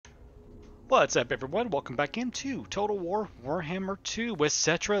What's up, everyone? Welcome back into Total War Warhammer 2 with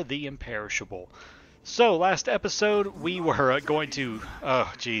Cetra the Imperishable. So, last episode we were going to,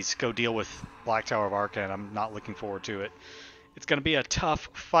 go deal with Black Tower of Arca, and I'm not looking forward to it. It's going to be a tough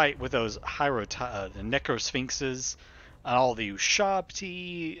fight with those the Necrosphinxes and all the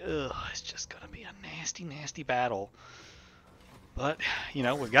Ushabti. It's just going to be a nasty, nasty battle. But, you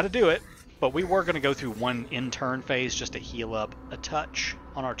know, we've got to do it. But we were going to go through one in-turn phase just to heal up a touch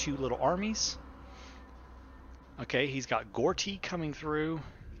on our two little armies. Okay, he's got Gorty coming through.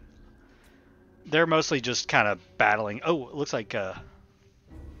 They're mostly just kind of battling. Oh, it looks like,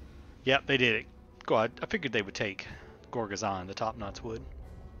 yep, they did it. God, I figured they would take Gorgazan, the top nuts would.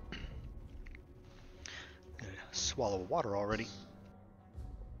 Swallow water already.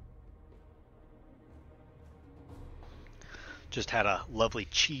 Just had a lovely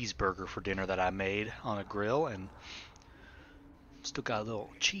cheeseburger for dinner that I made on a grill, and still got a little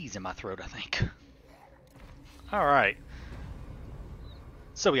cheese in my throat, I think. Alright.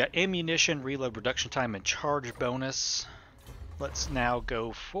 So we got ammunition, reload reduction time, and charge bonus. Let's now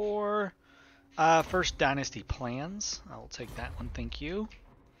go for First Dynasty plans. I'll take that one, thank you.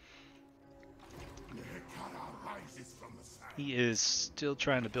 He is still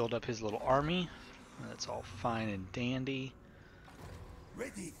trying to build up his little army. That's all fine and dandy.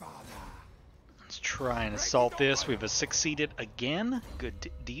 Ready, Father. Let's try and assault this. We've succeeded again.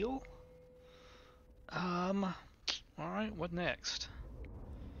 Good deal. Alright, what next?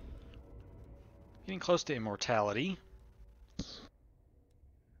 Getting close to immortality.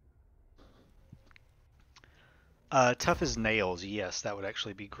 Tough as nails, yes, that would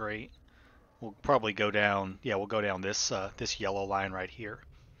actually be great. We'll probably go down, yeah, we'll go down this this yellow line right here.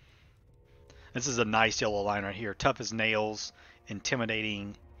 This is a nice yellow line right here. Tough as nails,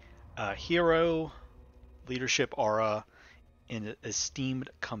 intimidating hero, leadership aura, and esteemed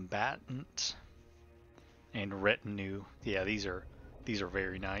combatant, and retinue. Yeah, these are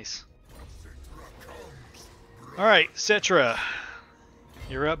very nice. All right, Cetra,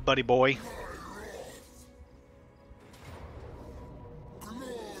 you're up, buddy boy.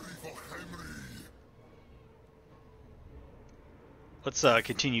 Let's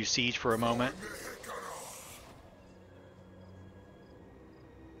continue siege for a moment.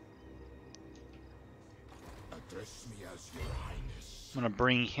 I'm going to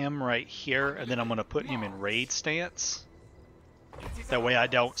bring him right here, and then I'm going to put him in raid stance. That way I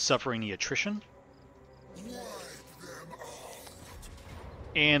don't suffer any attrition.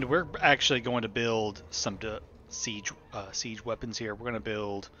 And we're actually going to build some siege weapons here. We're going to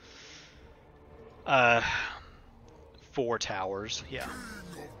build 4 towers. Yeah.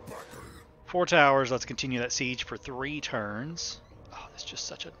 4 towers. Let's continue that siege for 3 turns. Oh, that's just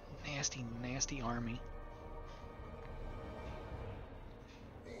such a nasty, nasty army.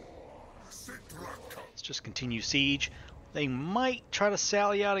 Let's just continue siege. They might try to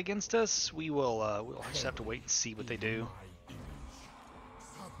sally out against us. We will. We'll just have to wait and see what they do.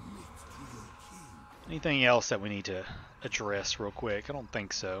 Anything else that we need to address real quick? I don't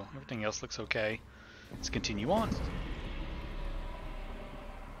think so. Everything else looks okay. Let's continue on.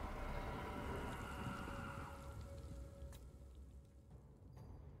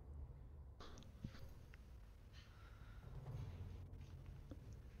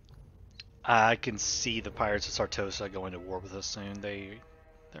 I can see the Pirates of Sartosa going to war with us soon.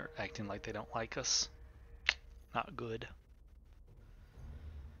 They're acting like they don't like us. Not good.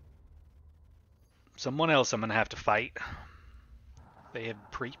 Someone else I'm going to have to fight. They have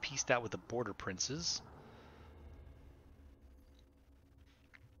pieced out with the Border Princes.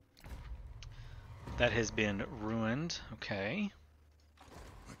 That has been ruined. Okay.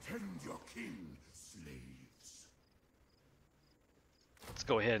 Attend your king, slaves. Let's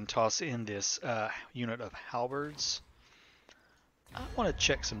go ahead and toss in this unit of halberds. I want to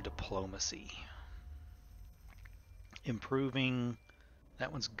check some diplomacy. Improving.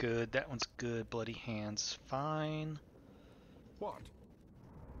 That one's good. That one's good. Bloody hands. Fine. What?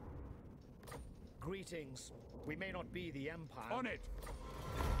 Greetings. We may not be the Empire. On it.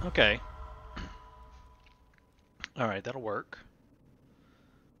 Okay. Alright, that'll work.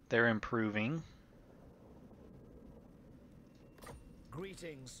 They're improving.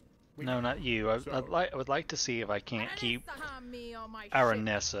 Greetings. No, not you. I would like to see if I can't keep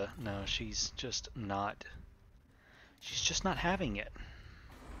Aranessa. No, she's just not. She's just not having it.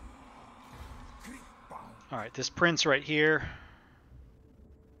 Alright, this prince right here.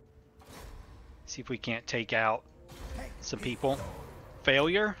 See if we can't take out some people.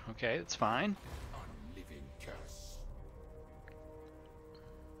 Failure? Okay, that's fine.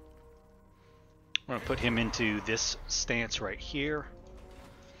 I'm going to put him into this stance right here.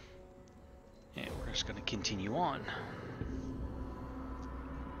 We're just going to continue on.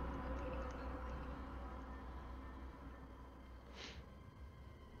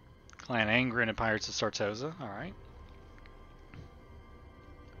 Clan Angren and Pirates of Sartosa. Alright.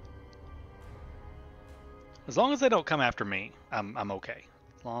 As long as they don't come after me, I'm okay.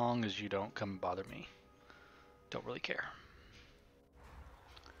 As long as you don't come and bother me. Don't really care.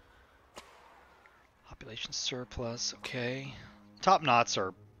 Population surplus, okay. Top knots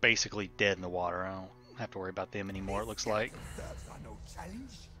are basically dead in the water. I don't have to worry about them anymore, it looks like.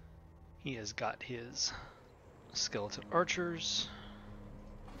 He has got his skeleton archers.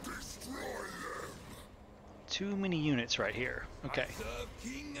 Too many units right here. Okay.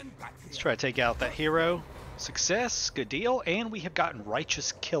 Let's try to take out that hero. Success, good deal. And we have gotten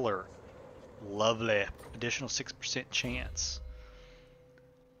Righteous Killer. Lovely. Additional 6% chance.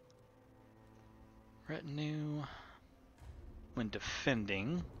 Retinue. When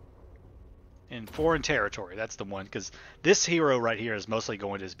defending. In foreign territory, that's the one. Because this hero right here is mostly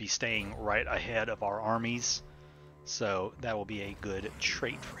going to be staying right ahead of our armies. So that will be a good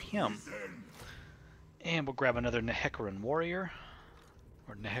trait for him. And we'll grab another Nehekaran warrior.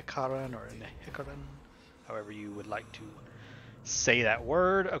 Or Nehekaran or Nehekaran. However you would like to say that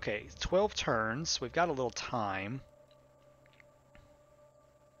word. Okay, 12 turns. We've got a little time.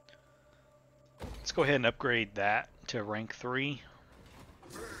 Let's go ahead and upgrade that to rank 3.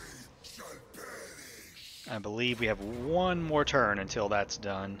 I believe we have one more turn until that's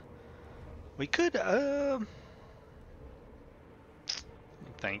done. We could,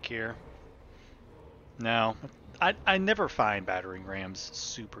 think here. No, I never find battering rams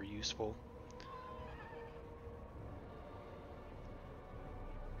super useful.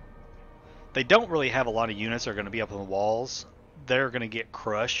 They don't really have a lot of units that are going to be up on the walls. They're going to get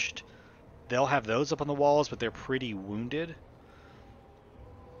crushed. They'll have those up on the walls, but they're pretty wounded.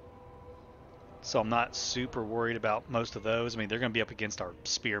 So I'm not super worried about most of those. I mean, they're going to be up against our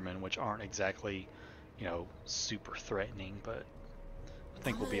spearmen, which aren't exactly, you know, super threatening, but I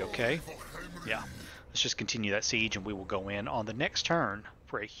think we'll be okay. Yeah. Let's just continue that siege, and we will go in on the next turn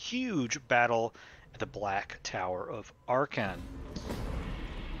for a huge battle at the Black Tower of Arkan.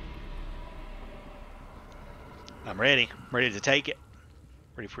 I'm ready. I'm ready to take it.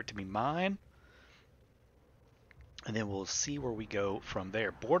 Ready for it to be mine. And then we'll see where we go from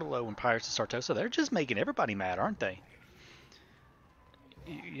there. Bordalo and Pirates of Sartosa, they're just making everybody mad, aren't they?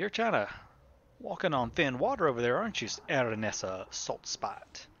 You're trying to walking on thin water over there, aren't you, Aranessa Salt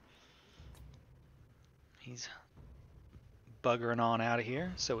Spot? He's buggering on out of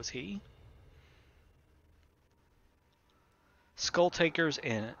here. So is he. Skull Takers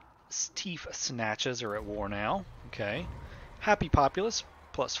and Teeth Snatches are at war now. Okay. Happy Populace,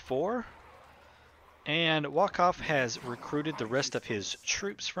 +4. And Wakov has recruited the rest of his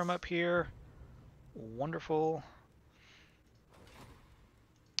troops from up here. Wonderful.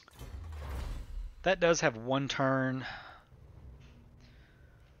 That does have one turn.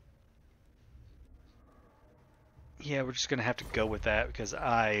 Yeah, we're just going to have to go with that because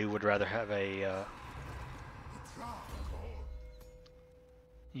I would rather have a...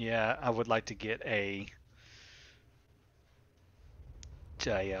 yeah, I would like to get a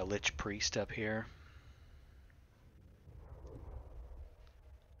Lich Priest up here.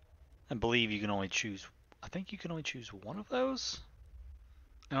 I believe you can only choose... I think you can only choose one of those?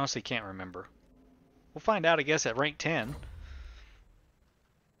 I honestly can't remember. We'll find out, I guess, at rank 10.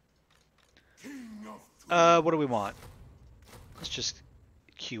 What do we want? Let's just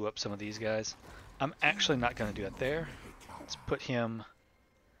queue up some of these guys. I'm actually not going to do it there. Let's put him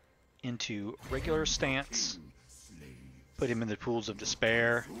into regular stance. Put him in the Pools of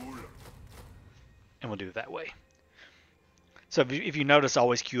Despair. And we'll do it that way. So if you notice, I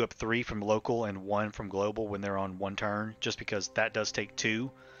always queue up 3 from local and 1 from global when they're on one turn, just because that does take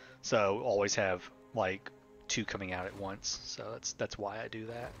 2. So always have like 2 coming out at once. So that's why I do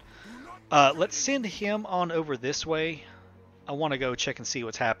that. Let's send him on over this way. I want to go check and see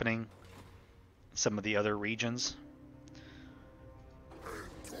what's happening in some of the other regions.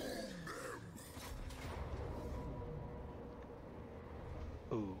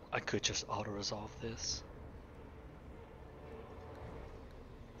 Ooh, I could just auto-resolve this.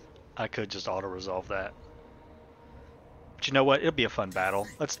 I could just auto-resolve that. But you know what? It'll be a fun battle.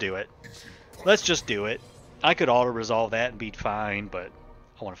 Let's do it. Let's just do it. I could auto-resolve that and be fine, but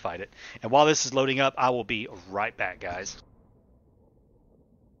I want to fight it. And while this is loading up, I will be right back, guys.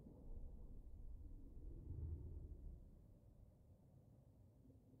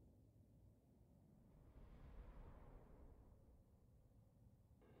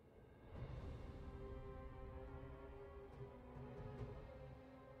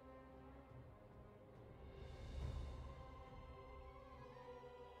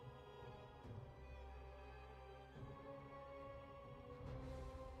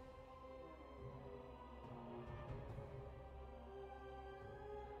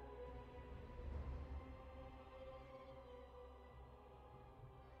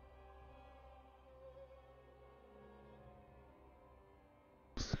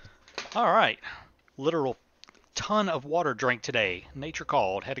 All right. Literal ton of water drank today. Nature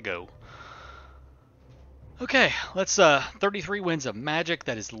called. Had to go. Okay, let's 33 winds of magic.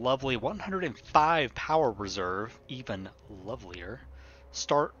 That is lovely. 105 power reserve. Even lovelier.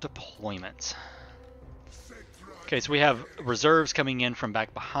 Start deployment. Okay, so we have reserves coming in from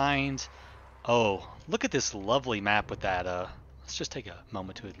back behind. Oh, look at this lovely map with that. Let's just take a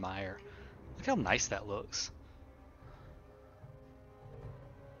moment to admire. Look how nice that looks.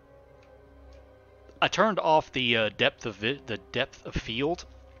 I turned off the depth of field,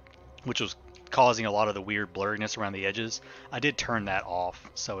 which was causing a lot of the weird blurriness around the edges. I did turn that off,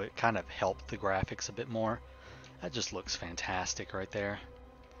 so it kind of helped the graphics a bit more. That just looks fantastic right there.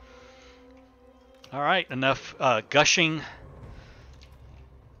 All right, enough gushing.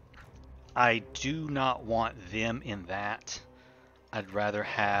 I do not want them in that. I'd rather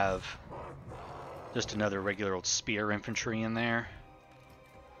have just another regular old spear infantry in there,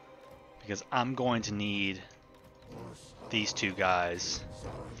 because I'm going to need these two guys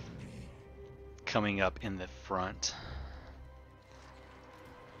coming up in the front.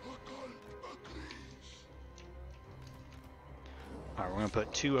 Alright, we're going to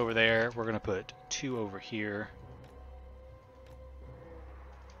put 2 over there. We're going to put 2 over here.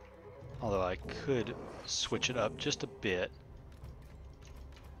 Although I could switch it up just a bit.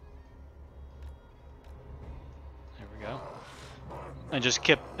 There we go. And just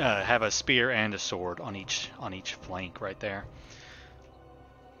have a spear and a sword on each flank right there.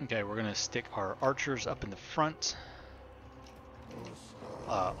 Okay, we're gonna stick our archers up in the front.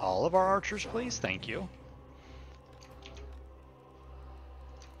 All of our archers, please. Thank you.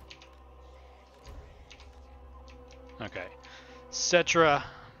 Okay, Cetra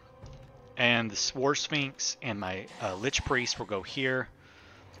and the War Sphinx and my Lich Priest will go here.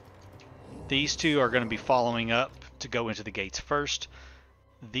 These two are going to be following up to go into the gates first.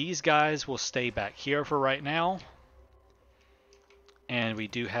 These guys will stay back here for right now. And we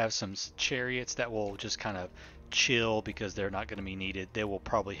do have some chariots that will just kind of chill because they're not going to be needed. They will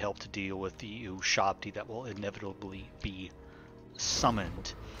probably help to deal with the Ushabti that will inevitably be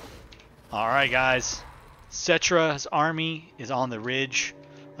summoned. Alright guys, Cetra's army is on the ridge.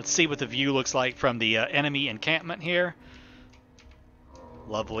 Let's see what the view looks like from the enemy encampment here.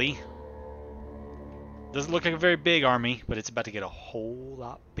 Lovely. Doesn't look like a very big army, but it's about to get a whole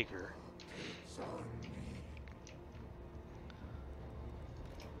lot bigger.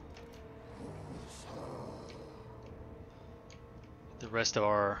 The rest of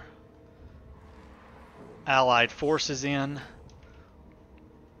our allied forces in.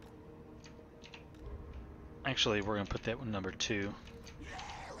 Actually, we're going to put that one number 2.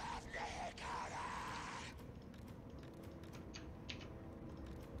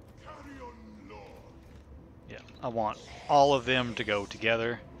 Yeah, I want all of them to go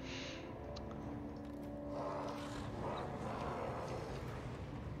together.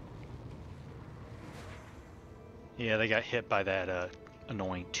 Yeah, they got hit by that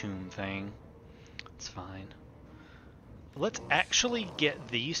annoying tomb thing. It's fine. Let's actually get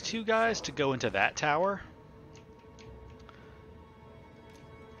these two guys to go into that tower.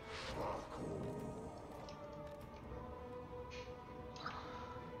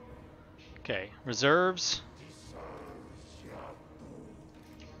 Okay, reserves.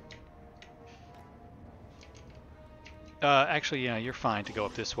 Actually, yeah, you're fine to go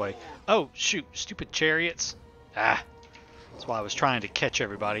up this way. Oh, shoot, stupid chariots. Ah, that's why I was trying to catch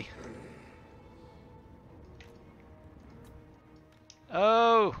everybody.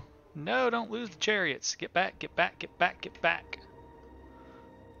 Oh, no, don't lose the chariots. Get back, get back, get back, get back.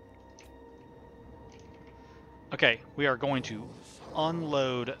 Okay, we are going to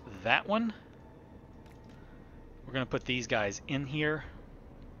unload that one. We're going to put these guys in here.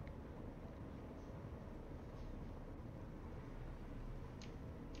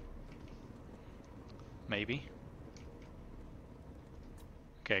 Maybe.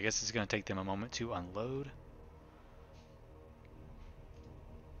 Okay, I guess it's going to take them a moment to unload.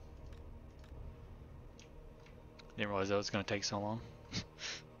 Didn't realize that was going to take so long.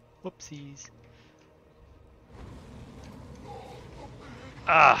 Whoopsies.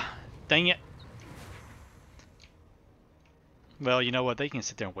 Ah, dang it. Well, you know what? They can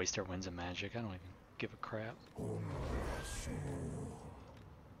sit there and waste their winds of magic. I don't even give a crap.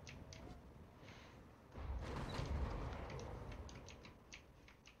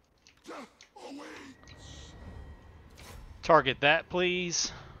 Target that,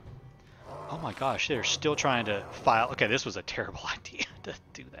 please. Oh my gosh, they're still trying to file. Okay, this was a terrible idea to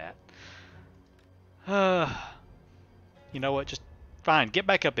do that. You know what? Just fine. Get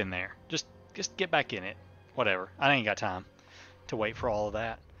back up in there. Just get back in it. Whatever. I ain't got time to wait for all of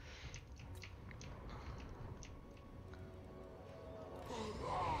that.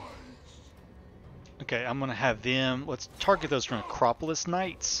 Okay, I'm gonna have them. Let's target those from Acropolis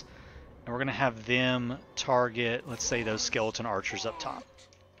Knights, and we're gonna have them target, let's say, those skeleton archers up top.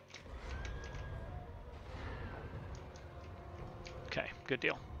 Okay, good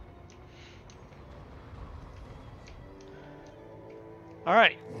deal. All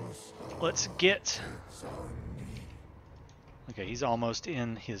right, let's get. Okay, he's almost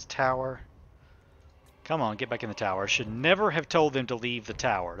in his tower. Come on, get back in the tower. I should never have told them to leave the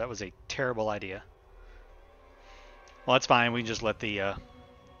tower. That was a terrible idea. Well, that's fine. We can just let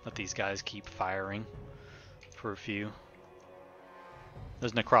these guys keep firing for a few.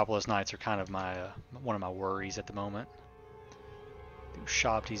 Those Necropolis Knights are kind of my one of my worries at the moment.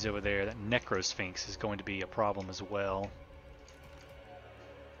 Shabti's over there. That Necrosphinx is going to be a problem as well.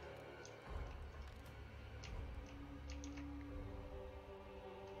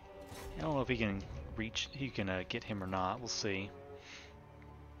 I don't know if he can reach. He can get him or not. We'll see.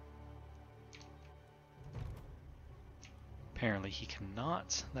 Apparently he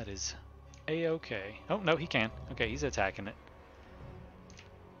cannot. That is a-okay. Oh no, he can. Okay, he's attacking it.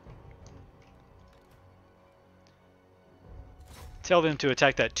 Tell them to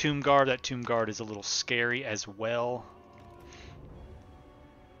attack that Tomb Guard. That Tomb Guard is a little scary as well.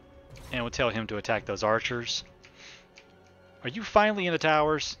 And we'll tell him to attack those archers. Are you finally in the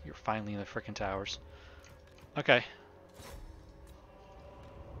towers? You're finally in the frickin' towers. Okay.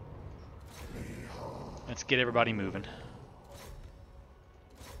 Let's get everybody moving.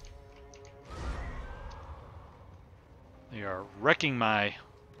 They are wrecking my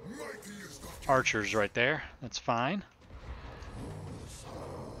archers right there. That's fine.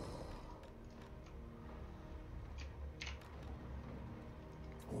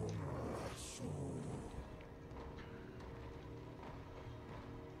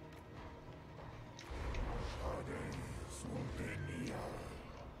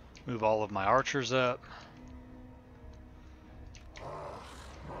 Move all of my archers up.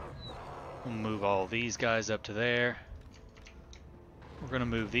 We'll move all these guys up to there. We're going to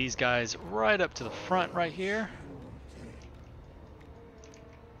move these guys right up to the front right here.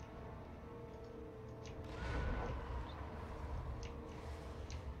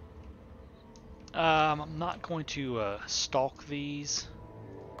 I'm not going to stalk these.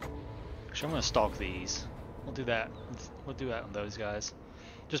 Actually, I'm going to stalk these. We'll do that. We'll do that on those guys.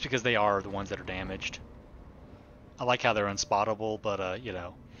 Just because they are the ones that are damaged. I like how they're unspottable, but you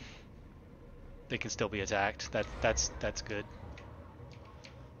know, they can still be attacked. That's good.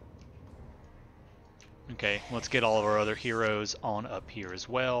 Okay, let's get all of our other heroes on up here as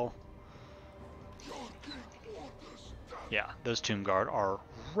well. Yeah, those Tomb Guard are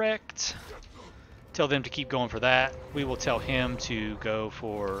wrecked. Tell them to keep going for that. We will tell him to go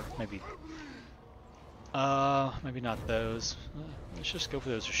for maybe not those. Let's just go for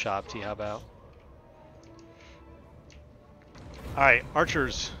those Shabti, how about? Alright,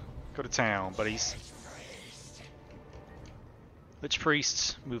 archers, go to town, buddies. Lich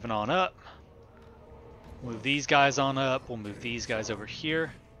priests, moving on up. Move these guys on up. We'll move these guys over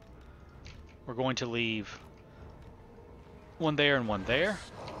here. We're going to leave one there and one there.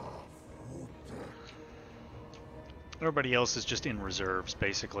 Everybody else is just in reserves,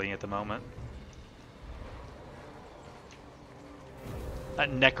 basically, at the moment. That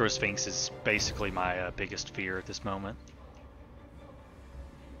Necrosphinx is basically my biggest fear at this moment.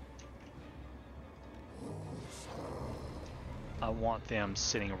 I want them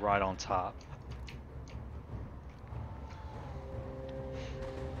sitting right on top.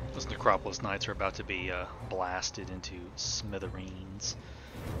 Those Necropolis Knights are about to be blasted into smithereens.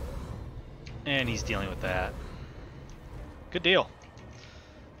 And he's dealing with that. Good deal.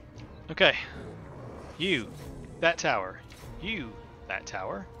 Okay. You, that tower. You, that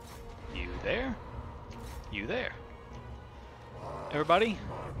tower. You there. You there. Everybody,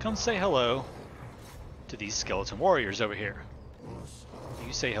 come say hello to these skeleton warriors over here.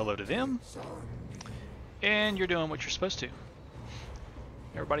 You say hello to them, and you're doing what you're supposed to.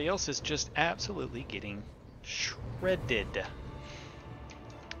 Everybody else is just absolutely getting shredded.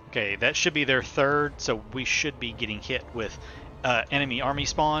 Okay, that should be their third, so we should be getting hit with enemy army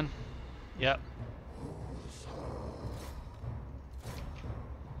spawn. Yep.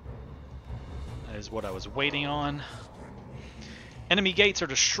 That is what I was waiting on. Enemy gates are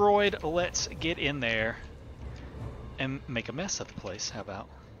destroyed. Let's get in there and make a mess of the place. How about?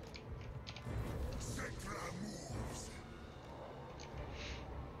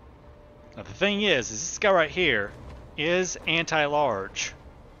 Now the thing is this guy right here is anti-large.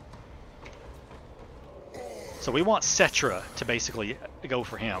 So we want Cetra to basically go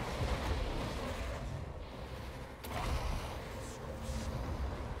for him.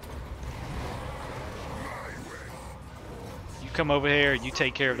 come over here, you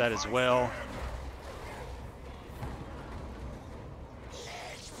take care of that as well.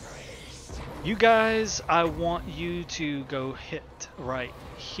 You guys, I want you to go hit right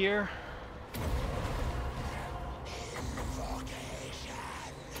here.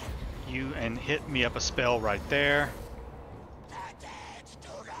 You and hit me up a spell right there.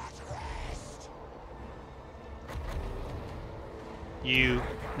 You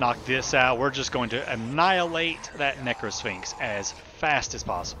knock this out. We're just going to annihilate that Necrosphinx as fast as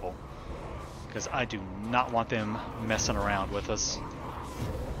possible, because I do not want them messing around with us.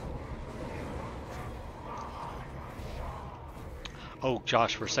 Oh,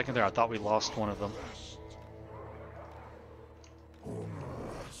 Josh, for a second there, I thought we lost one of them.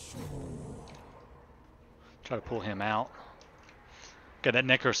 Try to pull him out. Okay, that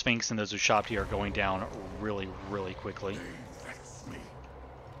Necrosphinx and those Ushabti are going down really, really quickly.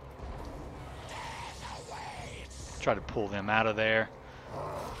 Try to pull them out of there.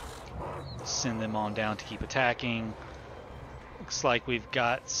 Send them on down to keep attacking. Looks like we've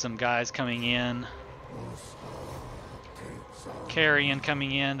got some guys coming in. Carrion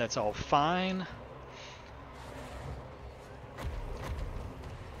coming in, that's all fine.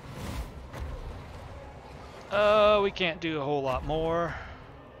 We can't do a whole lot more.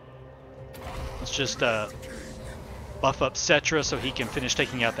 Let's just buff up Cetra so he can finish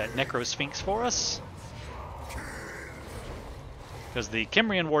taking out that Necrosphinx for us. Because the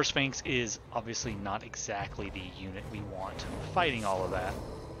Kimrian War Sphinx is obviously not exactly the unit we want fighting all of that.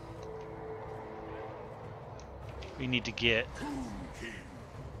 We need to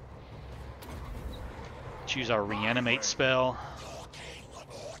choose our reanimate spell.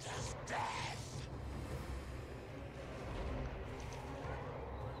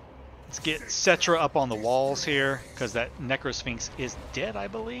 Let's get Cetra up on the walls here, because that Necrosphinx is dead, I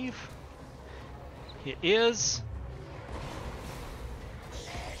believe. It is.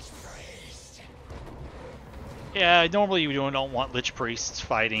 Yeah, normally you don't want Lich Priests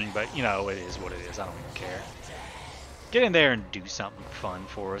fighting, but you know, it is what it is. I don't even care. Get in there and do something fun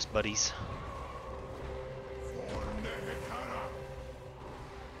for us, buddies.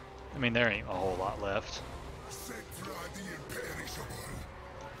 I mean, there ain't a whole lot left.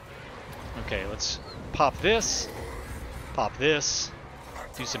 Okay, let's pop this,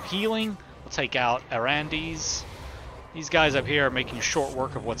 do some healing. We'll take out Arandes. These guys up here are making short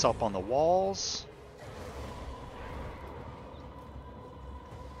work of what's up on the walls.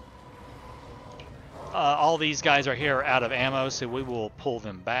 All these guys right here are out of ammo, so we will pull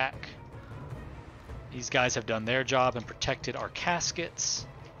them back. These guys have done their job and protected our caskets.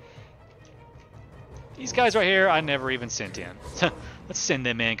 These guys right here, I never even sent in. Let's send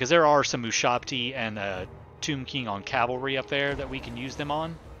them in, because there are some Ushabti and Tomb King on cavalry up there that we can use them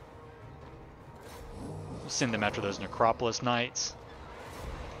on. We'll send them after those Necropolis Knights.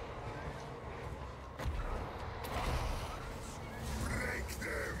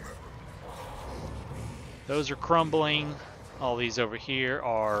 Those are crumbling. All these over here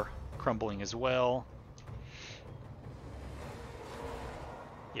are crumbling as well.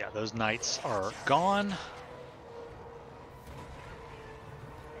 Yeah, those knights are gone.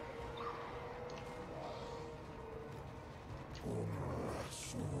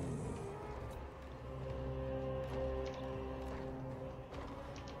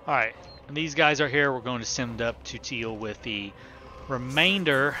 Alright, and these guys are here. We're going to send up to deal with the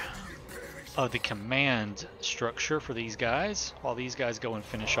remainder of the command structure for these guys, while these guys go and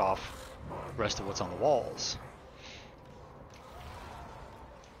finish off the rest of what's on the walls.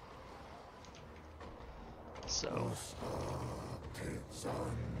 So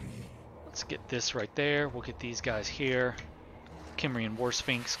let's get this right there. We'll get these guys here. Kimrian War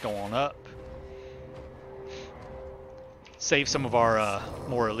Sphinx go on up. Save some of our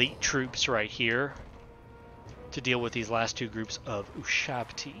more elite troops right here to deal with these last two groups of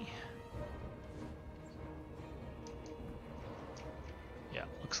Ushabti. Yeah,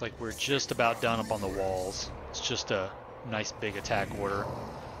 looks like we're just about done up on the walls. It's just a nice big attack order.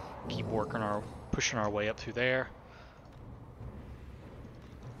 Keep pushing our way up through there.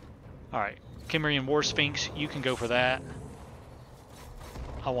 Alright, Kimrian War Sphinx, you can go for that.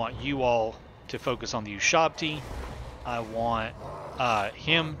 I want you all to focus on the Ushabti. I want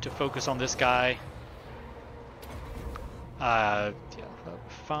him to focus on this guy. Yeah,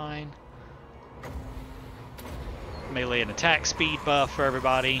 fine. Melee and attack speed buff for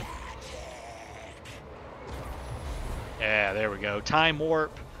everybody. Yeah, there we go. Time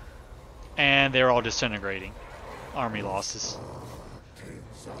warp. And they're all disintegrating. Army losses.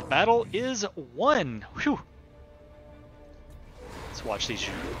 The battle is won. Whew. Let's watch these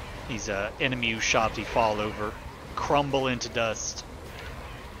enemy Ushabti fall over crumble into dust.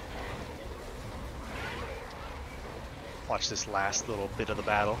 Watch this last little bit of the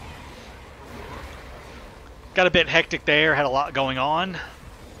battle. Got a bit hectic there, had a lot going on.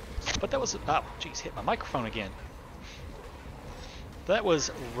 But that was, oh geez, hit my microphone again. That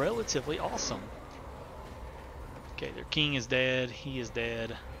was relatively awesome. Okay, their king is dead, he is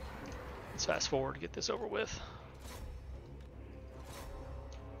dead. Let's fast forward to get this over with.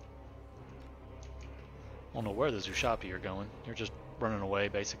 I don't know where the Zushapi are going. They're just running away,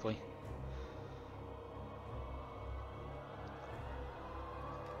 basically.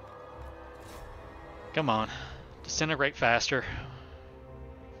 Come on. Disintegrate faster.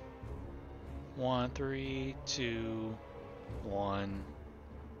 1, 3, 2, 1.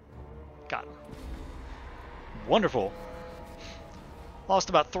 Got him. Wonderful. Lost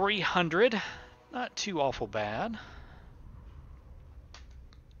about 300. Not too awful bad.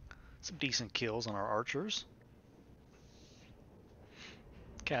 Some decent kills on our archers.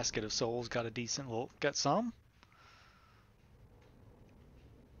 Casket of Souls got a decent little, got some.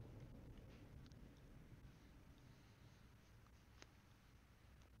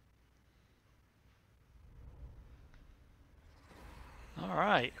 All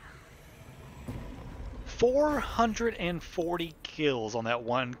right. 440 kills on that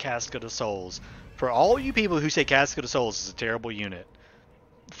one Casket of Souls. For all you people who say Casket of Souls is a terrible unit,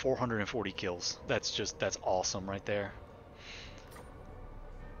 440 kills. That's awesome right there.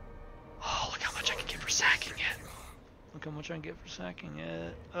 Oh, look how much I can get for sacking it. Look how much I can get for sacking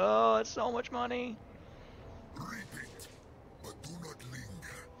it. Oh, that's so much money. Repeat, but do not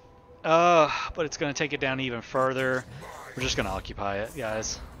linger. But it's going to take it down even further. We're just going to occupy it,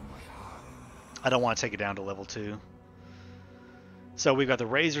 guys. I don't want to take it down to level 2. So we've got the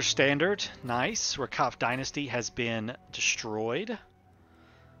Razor Standard. Nice. Rakaf Dynasty has been destroyed.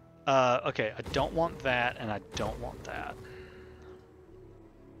 Okay, I don't want that, and I don't want that.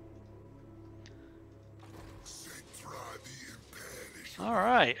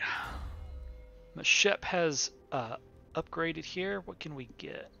 Alright. Mashep has upgraded here. What can we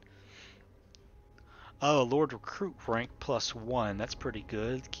get? Oh, Lord Recruit rank +1. That's pretty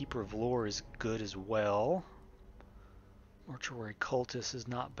good. Keeper of Lore is good as well. Mortuary Cultist is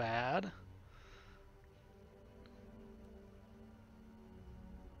not bad.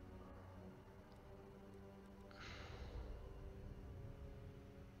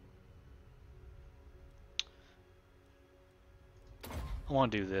 I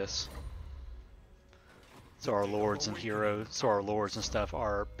want to do this. So our lords and heroes, so our lords and stuff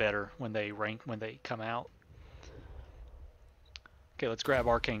are better when they rank, when they come out. Okay, let's grab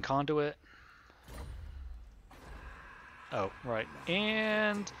Arcane Conduit. Oh, right.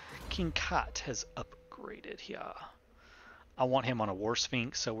 And King Kat has upgraded here. I want him on a War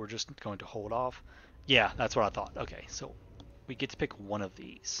Sphinx, so we're just going to hold off. Yeah, that's what I thought. Okay, so we get to pick one of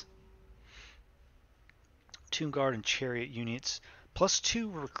these. Tomb Guard and Chariot units. +2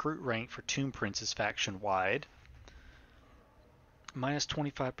 recruit rank for Tomb Princes faction wide.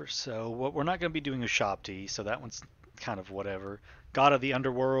 -25%. So we're not going to be doing Ushabti, so that one's kind of whatever. God of the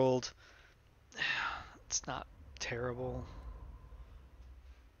Underworld. It's not terrible.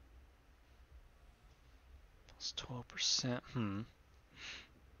 +12%. I'm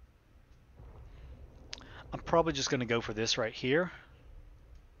probably just going to go for this right here.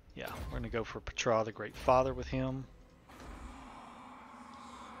 Yeah, we're going to go for Petra the Great Father with him.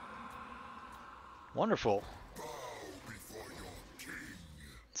 Wonderful.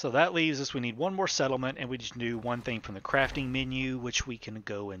 So that leaves us, we need one more settlement, and we just do one thing from the crafting menu, which we can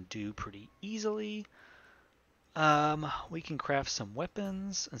go and do pretty easily. We can craft some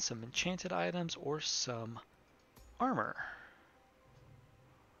weapons and some enchanted items or some armor.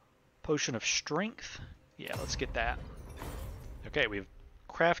 Potion of Strength. Yeah, let's get that. Okay, we've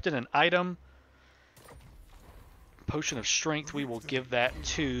crafted an item. Potion of Strength, we will give that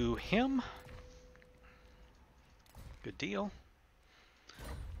to him. Good deal.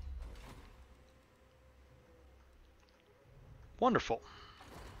 Wonderful.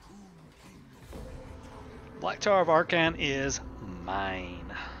 Black Tower of Arcan is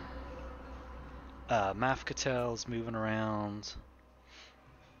mine. Mafkatel's moving around.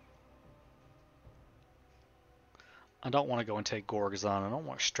 I don't want to go and take Gorgazon. I don't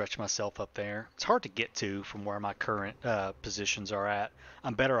want to stretch myself up there. It's hard to get to from where my current positions are at.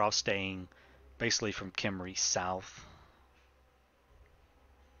 I'm better off staying basically from Kimry south.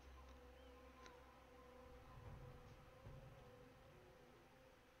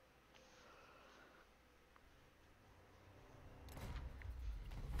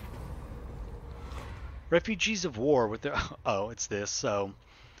 Refugees of War with their... Oh, it's this. So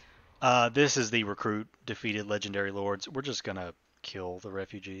This is the recruit defeated legendary lords. We're just gonna kill the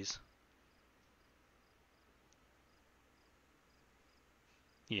refugees.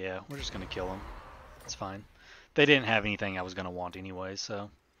 Yeah, we're just gonna kill them. It's fine. They didn't have anything I was gonna want anyway,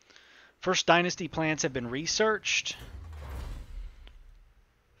 so. First dynasty plans have been researched.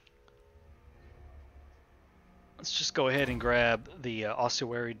 Let's just go ahead and grab the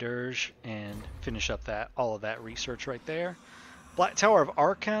ossuary dirge and finish up all of that research right there. Black Tower of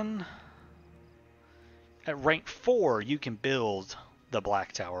Archon. At rank 4, you can build the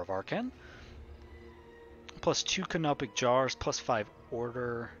Black Tower of Archon. Plus 2 canopic jars, plus 5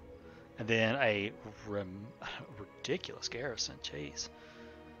 order, and then a ridiculous garrison. Jeez.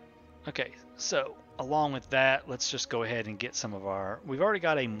 Okay, so along with that, let's just go ahead and get some of our... We've already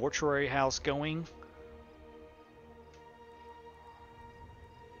got a mortuary house going.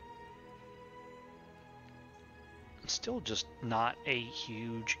 I'm still just not a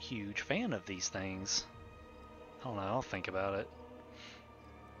huge fan of these things. I don't know, I'll think about it.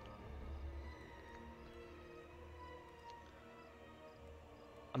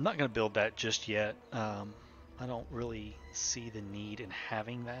 I'm not going to build that just yet. I don't really see the need in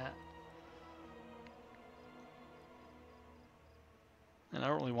having that. And I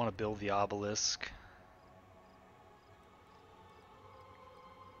don't really want to build the obelisk.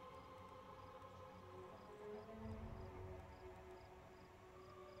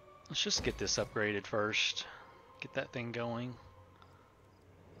 Let's just get this upgraded first. Get that thing going.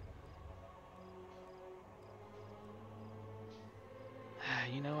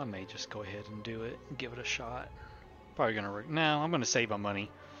 You know, I may just go ahead and do it and give it a shot. Probably gonna... No, I'm gonna save my money.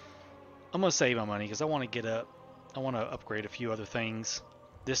 I'm gonna save my money because I want to get up. I want to upgrade a few other things.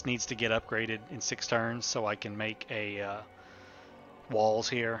 This needs to get upgraded in 6 turns so I can make a walls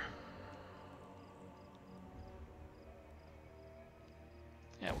here.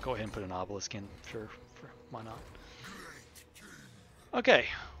 Yeah, we'll go ahead and put an obelisk in. Sure, why not? Okay,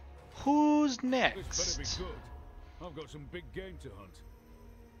 who's next? This better be good. I've got some big game to hunt.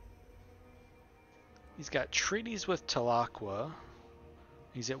 He's got treaties with Talakwa.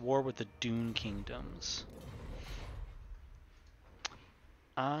 He's at war with the Dune Kingdoms.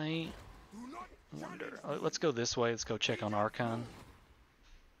 I wonder. Let's go this way. Let's go check on Archon.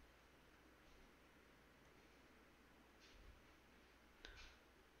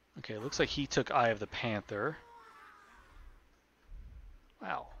 Okay, looks like he took Eye of the Panther.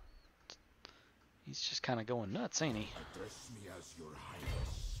 Wow. He's just kind of going nuts, ain't he?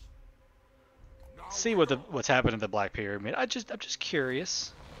 See what's happened in the Black Pyramid. I'm just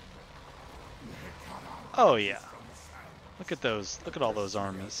curious. Oh yeah. Look at those. Look at all those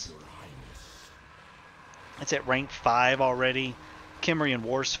armies. It's at rank 5 already. Cimmerian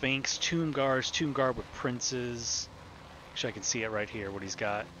War Sphinx, Tomb Guard with princes. Actually, I can see it right here. What he's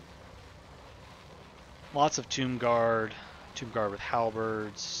got. Lots of Tomb Guard with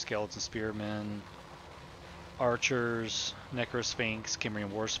halberds, skeleton spearmen, archers, Necrosphinx,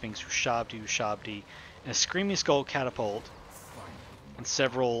 Cimmerian War Sphinx, Ushabti, and a Screaming Skull catapult, and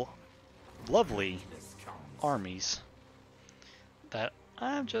several lovely armies that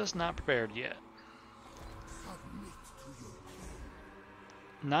I'm just not prepared yet.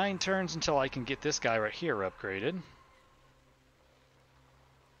 9 turns until I can get this guy right here upgraded.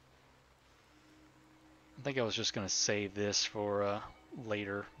 I think I was just going to save this for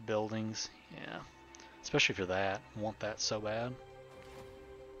later buildings. Yeah, especially for that. I want that so bad.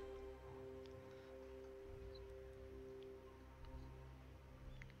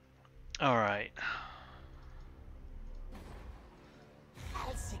 Alright.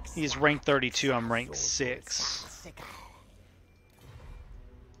 He's rank 32, I'm rank 6.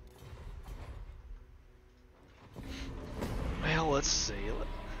 Well, let's see.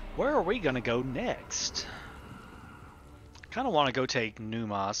 Where are we going to go next? I kind of want to go take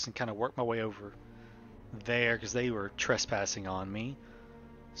Numas and kind of work my way over there because they were trespassing on me.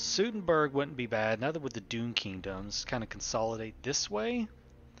 Sudenburg wouldn't be bad. Now that with the Dune Kingdoms, kind of consolidate this way.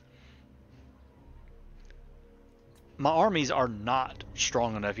 My armies are not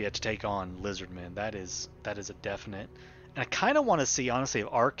strong enough yet to take on Lizardmen. That is a definite. And I kind of want to see, honestly, if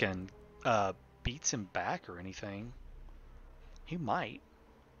Archon beats him back or anything. He might.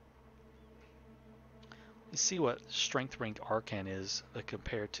 Let's see what strength rank Archon is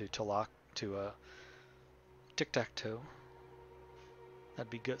compared to Tic-Tac-Toe. That'd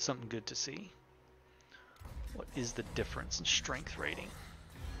be good, something good to see. What is the difference in strength rating?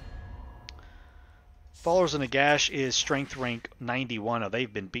 Followers of Nagash is strength rank 91. Oh,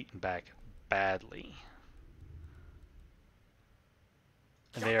 they've been beaten back badly.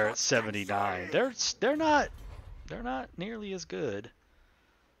 And they are at 79. They're not nearly as good.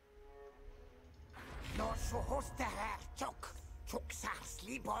 No så hos det här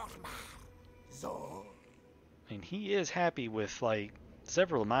so. I mean, he is happy with, like,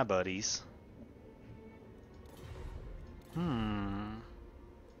 several of my buddies. I'm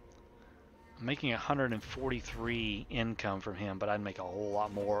making 143 income from him, but I'd make a whole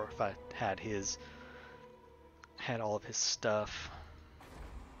lot more if I had all of his stuff.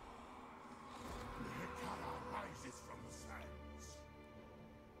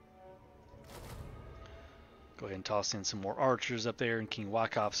 Go ahead and toss in some more archers up there in King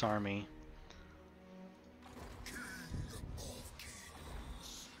Wyckoff's army.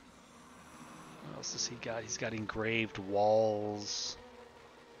 What else does he got? He's got engraved walls,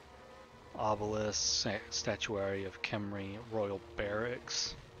 obelisks, statuary of Kemri, royal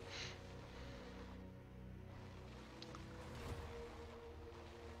barracks.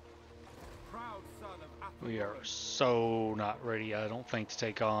 We are so not ready, I don't think, to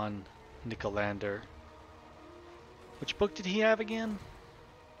take on Nicolander. Which book did he have again?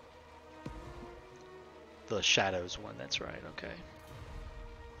 The Shadows one, that's right, okay.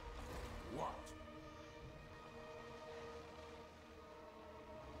 What?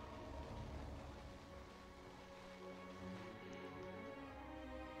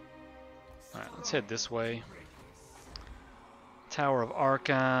 Alright, let's head this way. Tower of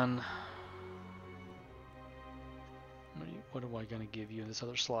Archon. What am I going to give you in this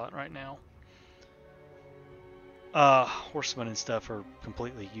other slot right now? Horsemen and stuff are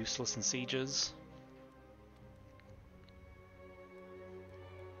completely useless in sieges.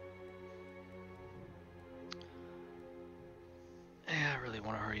 Yeah, I really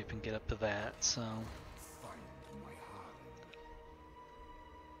want to hurry up and get up to that, so...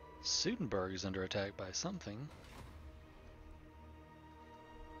 Sudenburg is under attack by something.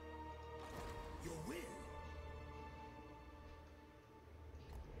 Your will.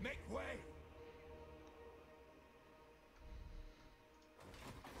 Make way.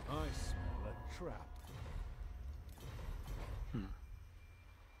 I smell a trap.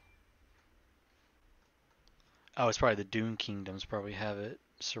 Oh, it's probably the Dune Kingdoms probably have it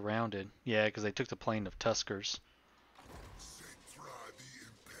surrounded. Yeah, because they took the plain of Tuskers.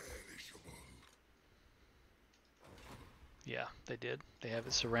 Yeah, they did. They have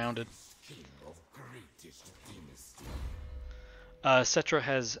it surrounded. Cetra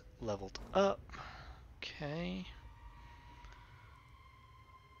has leveled up. Okay.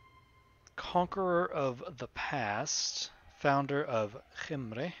 Conqueror of the Past. Founder of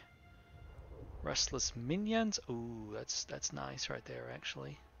Chimre. Restless Minions. Ooh, that's nice right there,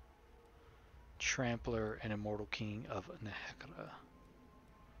 actually. Trampler and Immortal King of Nehekra.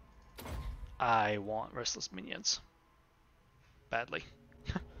 I want Restless Minions. Badly.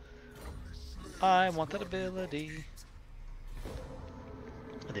 I want that ability.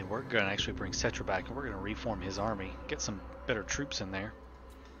 And then we're going to actually bring Cetra back and we're going to reform his army. Get some better troops in there.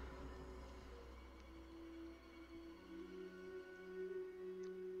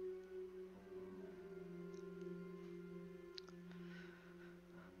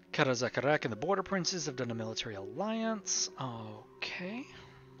 Karazakarak and the Border Princes have done a military alliance. Okay.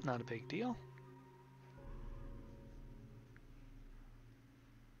 Not a big deal.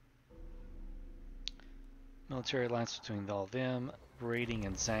 Military alliance between all of them. Raiding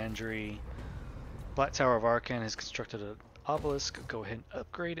in Zandri. Black Tower of Arkan has constructed an obelisk. Go ahead and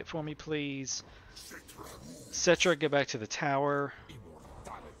upgrade it for me, please. Cetra, get back to the tower.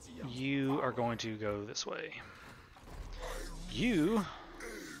 You are going to go this way. You...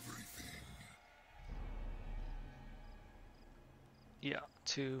 Yeah,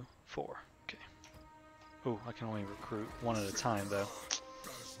 2, 4. Okay. Oh, I can only recruit one at a time, though.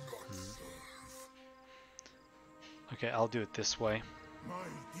 Okay, I'll do it this way. My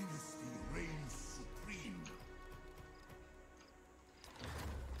dynasty reigns supreme.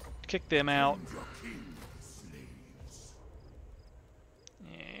 Kick them out.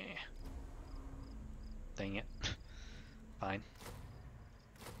 Yeah. Dang it. Fine.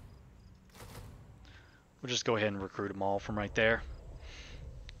 We'll just go ahead and recruit them all from right there.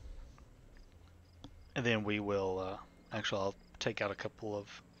 And then we will, actually I'll take out a couple of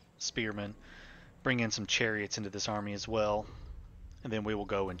spearmen. Bring in some chariots into this army as well. And then we will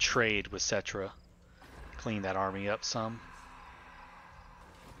go and trade with Cetra. Clean that army up some.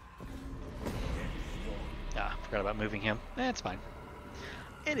 Ah, forgot about moving him. It's fine.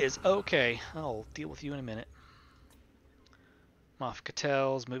 It is okay. I'll deal with you in a minute. Moff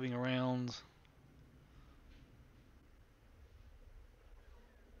Catel's moving around.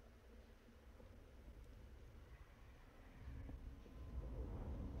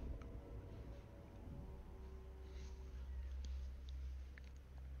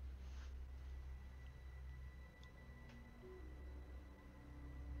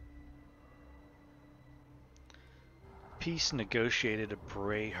 Peace negotiated a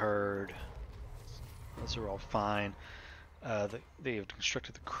Bray herd. Those are all fine. They have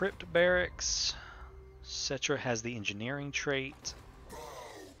constructed the crypt barracks. Cetra has the engineering trait.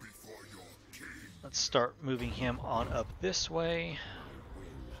 Let's start moving him on up this way.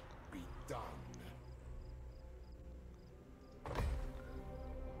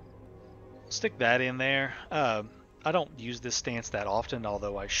 Stick that in there. I don't use this stance that often,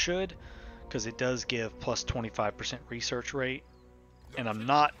 although I should, because it does give plus 25% research rate, and I'm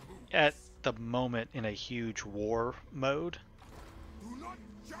not at the moment in a huge war mode. Do not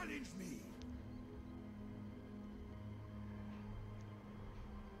challenge me.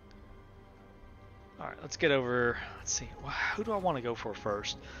 Alright, let's get over. Let's see. Who do I want to go for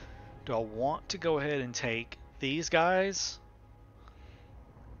first? Do I want to go ahead and take these guys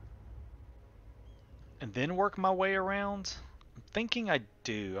and then work my way around? I'm thinking I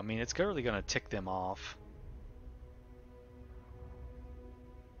do. I mean, it's clearly going to tick them off.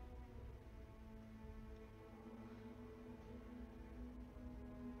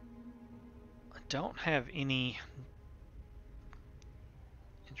 I don't have any...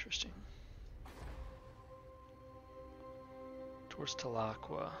 Interesting. Towards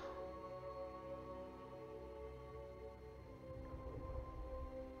Talaqua.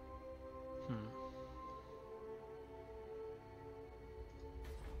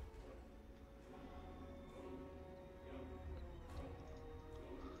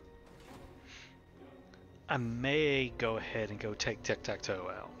 I may go ahead and go take tic-tac-toe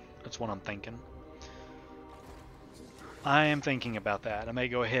out. That's what I'm thinking. I am thinking about that. I may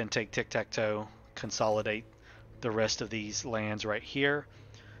go ahead and take tic-tac-toe, consolidate the rest of these lands right here,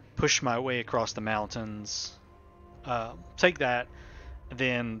 push my way across the mountains, take that,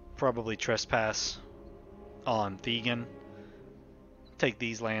 then probably trespass on Thegan, take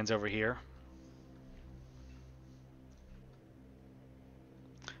these lands over here.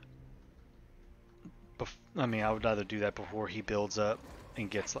 I mean, I would rather do that before he builds up and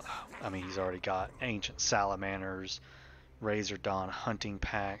gets... I mean, he's already got Ancient Salamanders, Razor Dawn hunting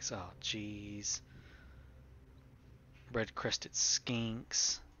packs. Oh, jeez. Red-crested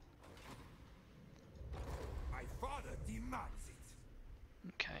skinks. My father demands it.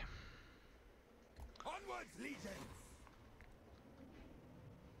 Okay. Onwards, legions.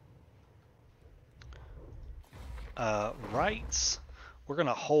 Rights. We're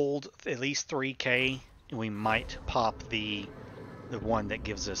gonna hold at least 3k. And we might pop the one that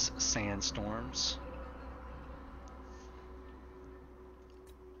gives us sandstorms.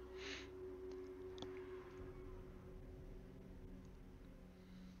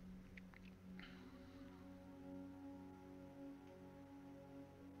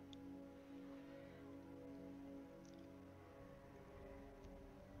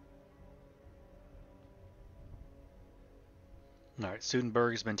 Alright,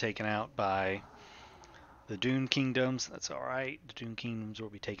 Sudenburg has been taken out by the Dune Kingdoms. That's alright. The Dune Kingdoms will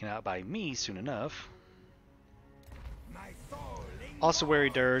be taken out by me soon enough. Ossuary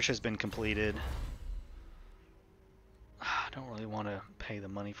Dirge has been completed. I don't really want to pay the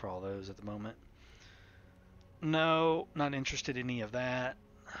money for all those at the moment. No, not interested in any of that.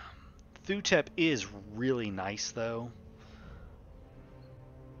 Thutep is really nice though.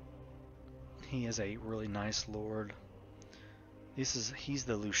 He is a really nice lord. He's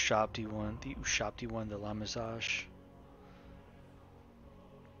the Lushabti one, the Lamazage.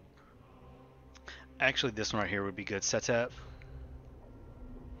 Actually, this one right here would be good. Setep.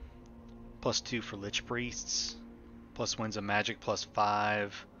 +2 for Lich Priests. Plus Winds of Magic,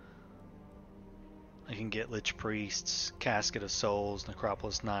 +5. I can get Lich Priests, Casket of Souls,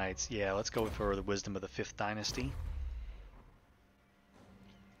 Necropolis Knights. Yeah, let's go for the Wisdom of the 5th Dynasty.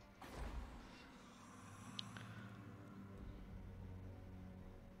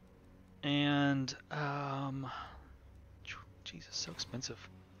 And, Jesus, so expensive.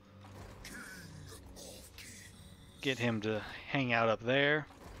 Get him to hang out up there.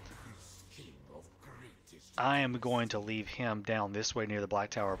 I am going to leave him down this way near the Black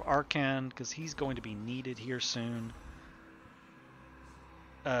Tower of Arkan, because he's going to be needed here soon.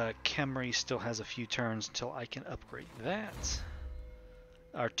 Khemri still has a few turns until I can upgrade that.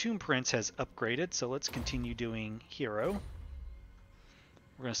 Our Tomb Prince has upgraded, so let's continue doing Hero.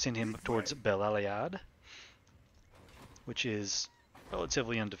 We're going to send him towards Bel-Aliad, which is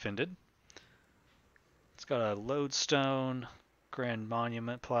relatively undefended. It's got a Lodestone, Grand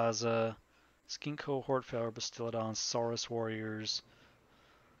Monument Plaza, Skink Cohort, Feller Bastiladon, Saurus Warriors,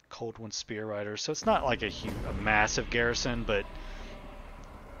 Cold Wind Spear Riders. So it's not like a massive garrison, but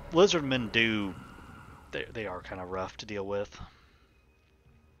Lizardmen they are kind of rough to deal with.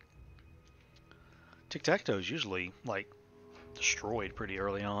 Tic-tac-toe is usually, like, destroyed pretty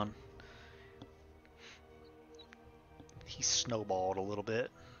early on. He snowballed a little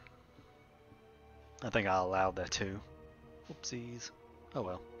bit. I think I allowed that too. Whoopsies. Oh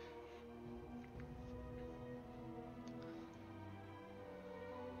well.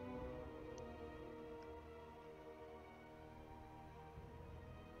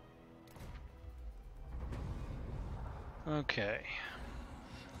 Okay.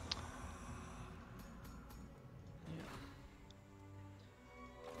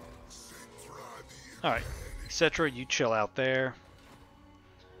 Alright. Cetra, you chill out there.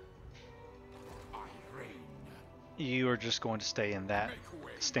 You are just going to stay in that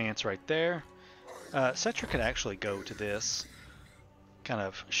stance right there. Cetra could actually go to this. Kind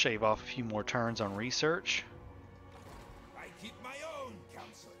of shave off a few more turns on research. I keep my own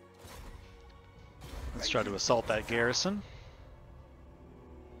counsel. Let's try to assault that garrison.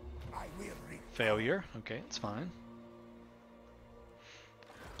 I will reap. Failure. Okay, it's fine.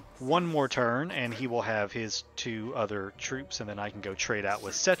 One more turn, and he will have his 2 other troops, and then I can go trade out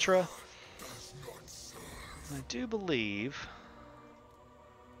with Cetra. I do believe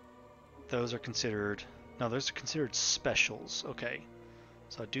those are considered... No, those are considered specials. Okay.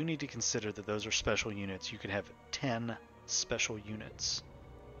 So I do need to consider that those are special units. You could have 10 special units.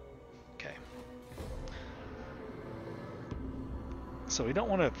 Okay. So we don't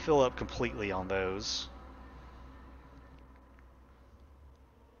want to fill up completely on those.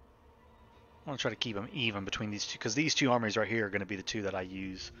 I want to try to keep them even between these two, because these 2 armies right here are going to be the 2 that I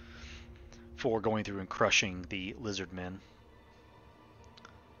use for going through and crushing the lizard men.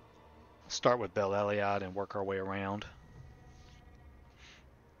 Start with Bel Eliad and work our way around.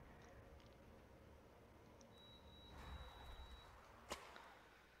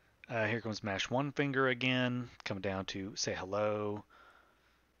 Here comes Mash One Finger again, coming down to say hello.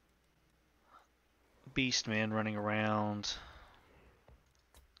 Beastmen running around.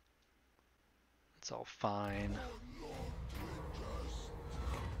 It's all fine.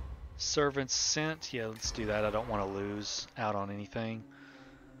 Servants sent. Yeah, let's do that. I don't want to lose out on anything.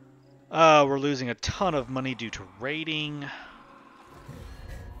 We're losing a ton of money due to raiding.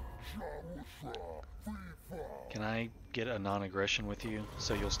 Can I get a non-aggression with you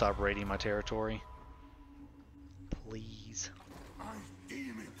so you'll stop raiding my territory? Please.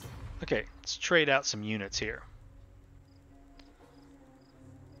 Okay, let's trade out some units here.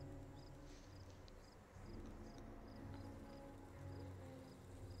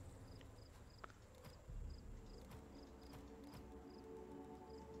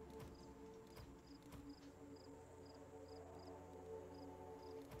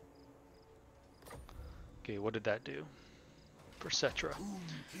 Okay, what did that do for Cetra?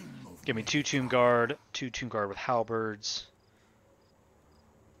 Give me 2 Tomb Guard, 2 Tomb Guard with halberds.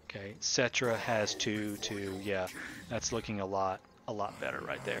 Okay, Cetra has 2, yeah, that's looking a lot better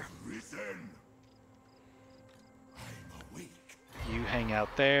right there. You hang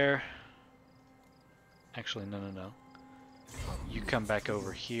out there. Actually, no. You come back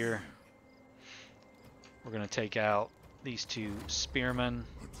over here. We're going to take out these 2 spearmen.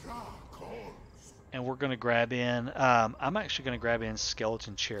 And we're going to grab in, I'm actually going to grab in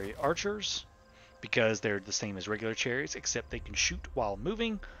skeleton chariot archers, because they're the same as regular chariots, except they can shoot while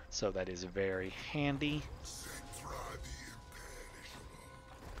moving, so that is very handy.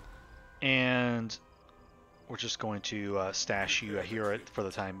 And we're just going to stash you here for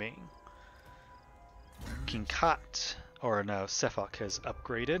the time being. King Kat, or no, Sefok has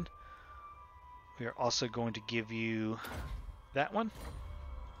upgraded. We are also going to give you that one.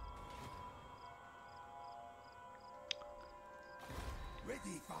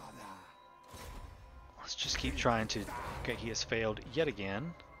 Ready, father. Let's just keep trying to... Okay, he has failed yet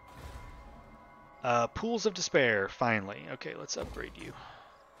again. Pools of Despair, finally. Okay, let's upgrade you.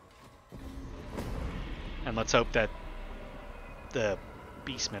 And let's hope that the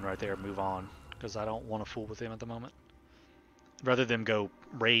beastmen right there move on, because I don't want to fool with them at the moment. Rather than go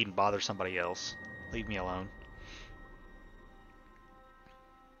raid and bother somebody else. Leave me alone.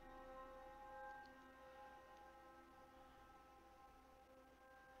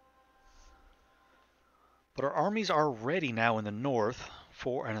 But our armies are ready now in the north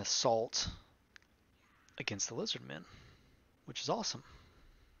for an assault against the lizardmen, which is awesome.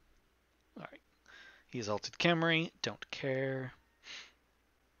 Alright. He assaulted Khemri, don't care.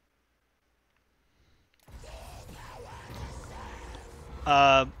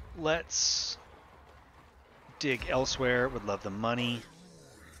 Let's dig elsewhere, would love the money.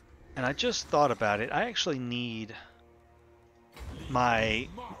 And I just thought about it, I actually need my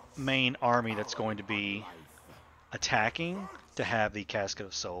main army that's going to be attacking to have the Casket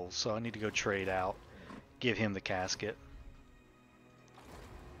of Souls, so I need to go trade out give him the casket.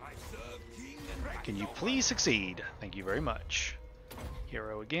 I serve king and Can you please succeed? Thank you very much.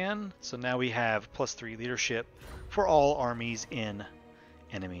 Hero again. So now we have +3 leadership for all armies in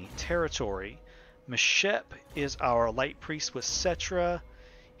enemy territory. Meshep is our light priest with Cetra.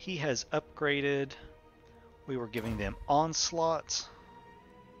 He has upgraded. We were giving them onslaught.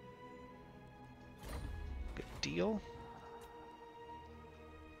 Good deal.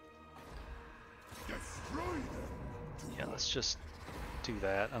 Yeah, let's just do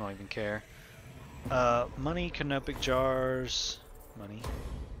that. I don't even care. Money, canopic jars. Money.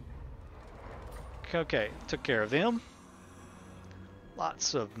 Okay, took care of them.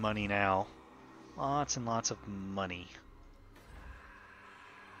 Lots of money now. Lots and lots of money.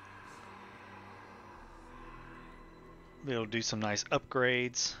 Be able to do some nice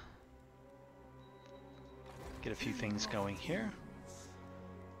upgrades. Get a few things going here.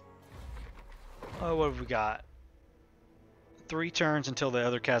 Oh, what have we got? 3 turns until the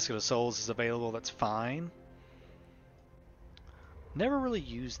other Casket of Souls is available. That's fine. Never really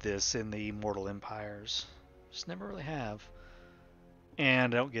used this in the Mortal Empires. Just never really have.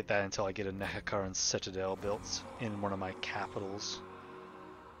 And I don't get that until I get a Nehekaran Citadel built in one of my capitals.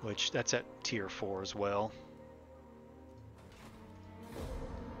 Which, that's at tier 4 as well.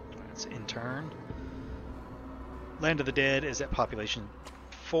 That's in turn. Land of the Dead is at population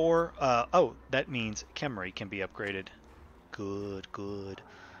 4. Oh, that means Khemri can be upgraded. Good, good.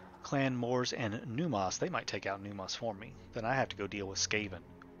 Clan Moors and Numos. They might take out Numos for me. Then I have to go deal with Skaven.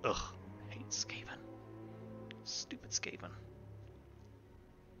 Ugh, I hate Skaven. Stupid Skaven.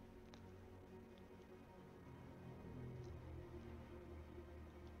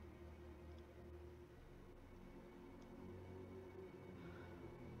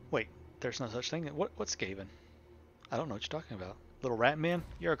 Wait, there's no such thing. What's Skaven? I don't know what you're talking about. Little rat men?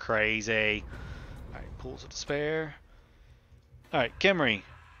 You're crazy. Alright, Pools of Despair. Alright, Khemri.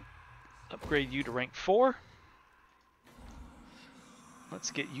 Upgrade you to rank 4.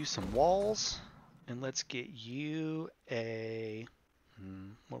 Let's get you some walls. And let's get you a...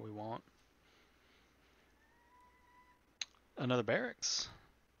 what do we want? Another barracks.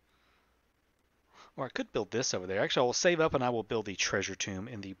 Or I could build this over there. Actually, I will save up and I will build the treasure tomb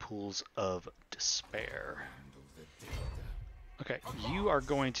in the Pools of Despair. Okay, you are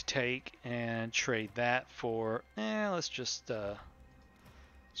going to take and trade that for... let's just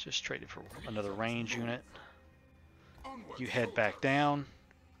trade it for another range unit. You head back down.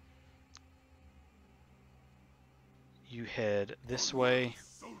 You head this way.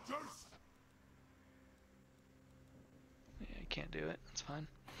 Yeah, you can't do it. It's fine.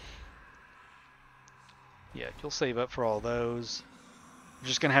 Yeah, you'll save up for all those. You're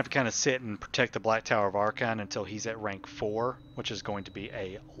just going to have to kind of sit and protect the Black Tower of Archon until he's at rank 4, which is going to be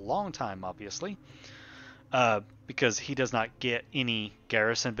a long time, obviously. Because he does not get any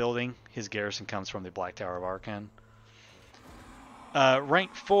garrison building. His garrison comes from the Black Tower of Archon.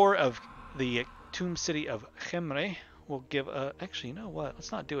 Rank 4 of the Tomb City of Khemri will give a... Actually, you know what?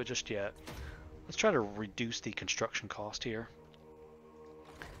 Let's not do it just yet. Let's try to reduce the construction cost here.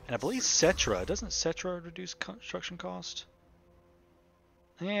 And I believe Cetra. Doesn't Cetra reduce construction cost?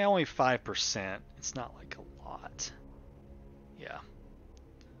 Yeah, only 5%. It's not like a lot. Yeah.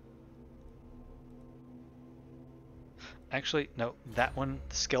 Actually, no, that one,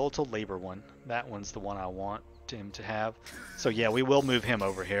 the skeletal labor one, that one's the one I want him to have. So yeah, we will move him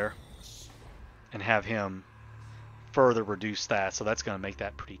over here and have him further reduce that. So that's going to make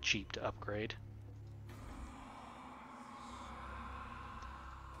that pretty cheap to upgrade.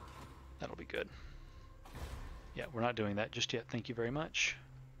 That'll be good. Yeah, we're not doing that just yet. Thank you very much.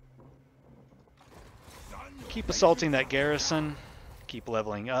 Keep assaulting that garrison. Keep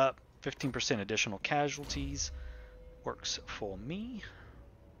leveling up. 15% additional casualties. Works for me.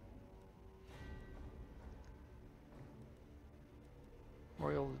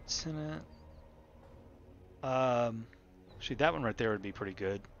 Royal Lieutenant. Actually, that one right there would be pretty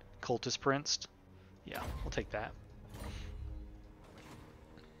good. Cultist Prince. Yeah, we'll take that.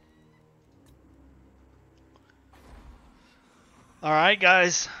 Alright,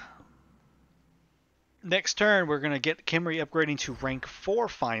 guys. Next turn, we're going to get Khemri upgrading to rank 4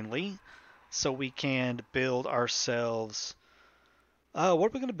 finally. So we can build ourselves... what are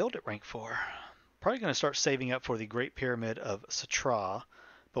we going to build at rank 4? Probably going to start saving up for the Great Pyramid of Satra.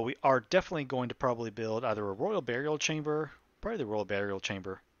 But we are definitely going to probably build either a Royal Burial Chamber, probably the Royal Burial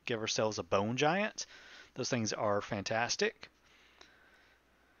Chamber. Give ourselves a Bone Giant. Those things are fantastic.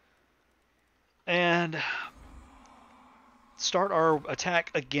 And start our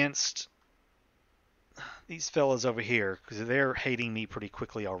attack against these fellas over here, because they're hating me pretty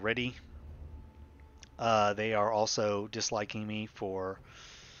quickly already. They are also disliking me for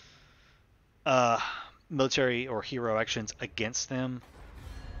military or hero actions against them.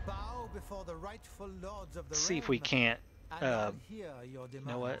 Bow before the rightful lords of the See if we realm, can't, and I'll hear your you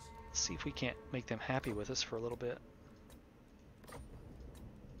know what? demands. See if we can't make them happy with us for a little bit.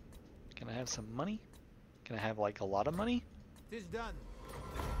 Can I have some money? Can I have like a lot of money? 'Tis done.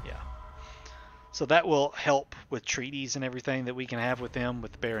 Yeah. So that will help with treaties and everything that we can have with them,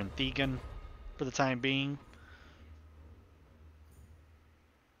 with Baron Thegan for the time being.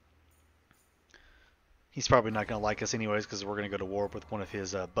 He's probably not going to like us anyways because we're going to go to war with one of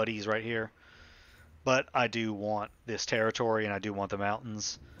his buddies right here. But I do want this territory and I do want the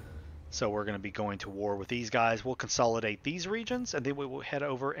mountains. So we're going to be going to war with these guys. We'll consolidate these regions and then we will head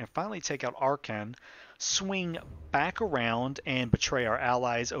over and finally take out Arkan, swing back around and betray our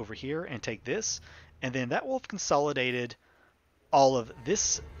allies over here and take this. And then that will have consolidated all of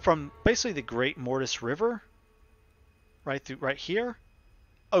this from basically the Great Mortis River right here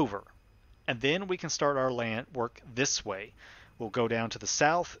over. And then we can start our land work this way. We'll go down to the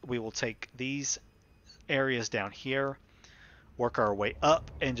south. We will take these areas down here, work our way up,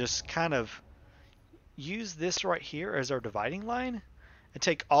 and just kind of use this right here as our dividing line and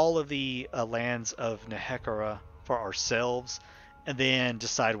take all of the lands of Nehekara for ourselves and then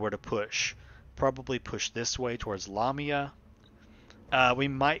decide where to push. Probably push this way towards Lamia. We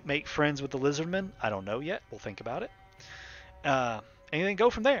might make friends with the Lizardmen. I don't know yet. We'll think about it. And then go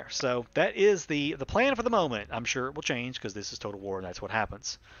from there. So that is the plan for the moment. I'm sure it will change because this is Total War and that's what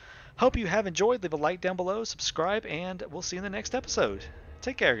happens. Hope you have enjoyed. Leave a like down below, subscribe, and we'll see you in the next episode.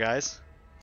 Take care, guys.